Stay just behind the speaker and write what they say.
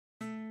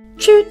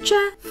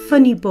Choocha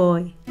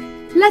Funnyboy,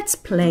 let's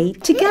play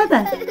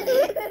together.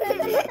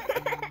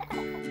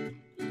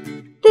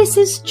 This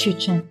is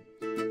Choocha.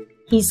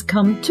 He's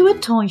come to a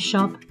toy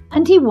shop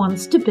and he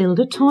wants to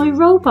build a toy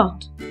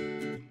robot.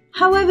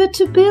 However,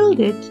 to build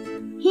it,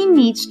 he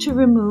needs to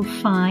remove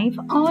 5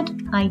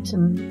 odd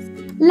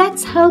items.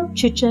 Let's help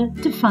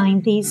Choocha to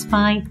find these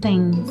 5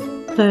 things.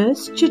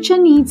 First, Choocha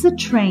needs a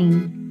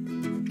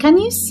train. Can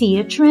you see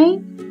a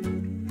train?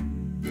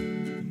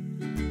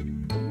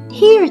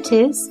 Here it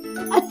is,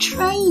 a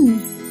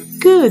train.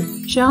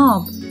 Good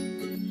job.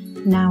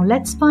 Now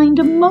let's find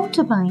a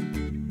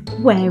motorbike.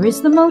 Where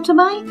is the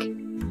motorbike?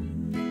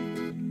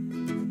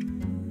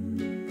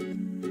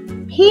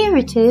 Here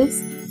it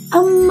is,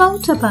 a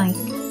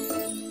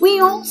motorbike. We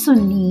also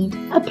need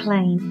a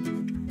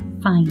plane.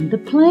 Find the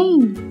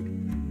plane.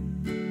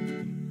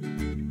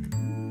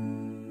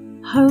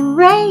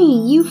 Hooray!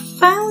 You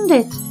found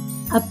it!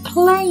 A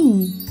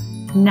plane.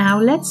 Now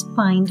let's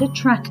find a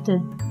tractor.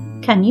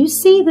 Can you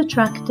see the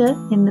tractor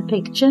in the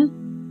picture?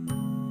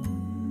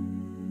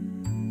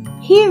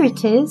 Here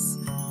it is,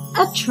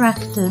 a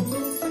tractor.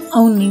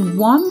 Only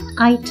 1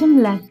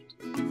 item left,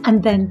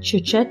 and then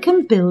Choocha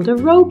can build a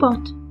robot.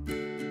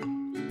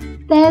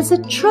 There's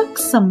a truck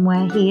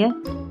somewhere here.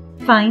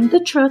 Find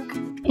the truck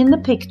in the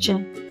picture.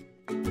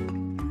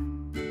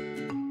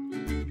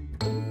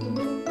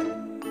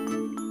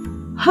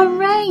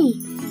 Hooray!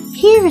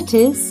 Here it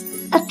is,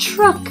 a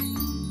truck.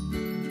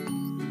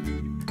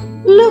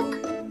 Look!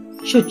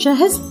 Choocha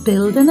has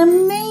built an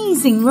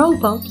amazing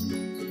robot.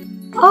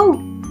 Oh,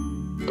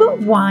 but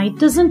why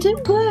doesn't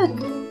it work?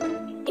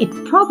 It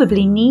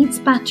probably needs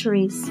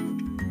batteries.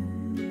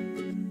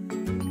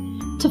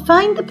 To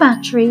find the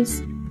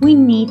batteries, we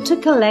need to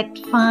collect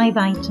 5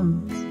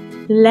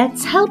 items.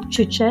 Let's help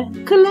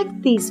Choocha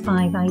collect these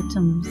 5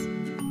 items.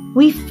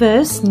 We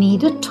first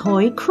need a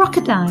toy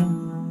crocodile.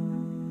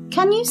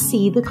 Can you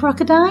see the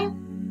crocodile?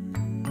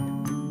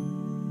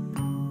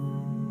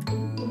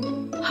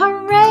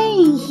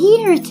 Hooray!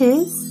 Here it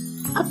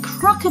is, a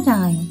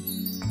crocodile.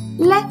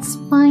 Let's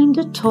find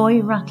a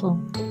toy rattle.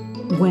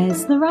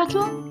 Where's the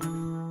rattle?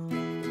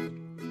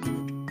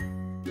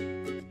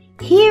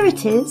 Here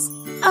it is,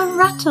 a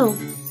rattle.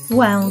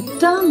 Well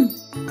done.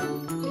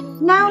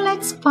 Now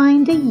let's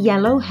find a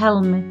yellow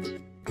helmet.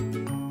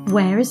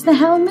 Where is the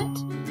helmet?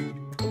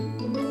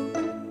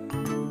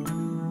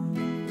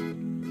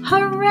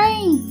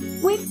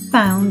 Hooray! We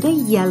found a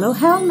yellow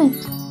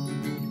helmet.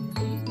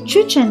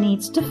 Choocha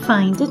needs to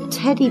find a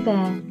teddy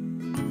bear.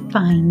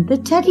 Find the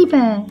teddy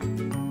bear.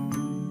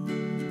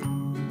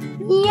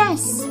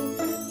 Yes,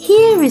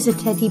 here is a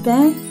teddy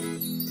bear.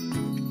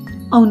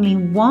 Only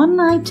 1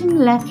 item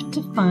left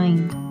to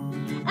find,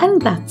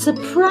 and that's a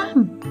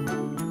pram.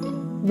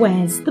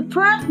 Where's the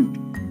pram?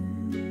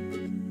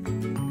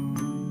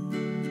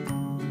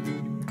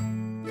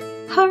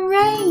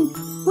 Hooray!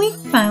 We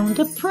found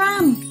a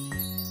pram.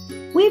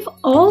 We've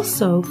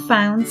also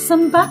found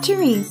some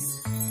batteries.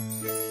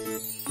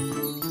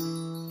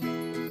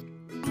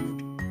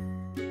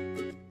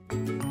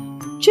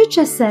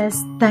 Choocha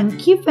says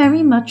thank you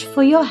very much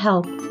for your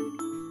help.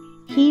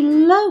 He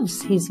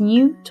loves his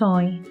new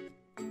toy.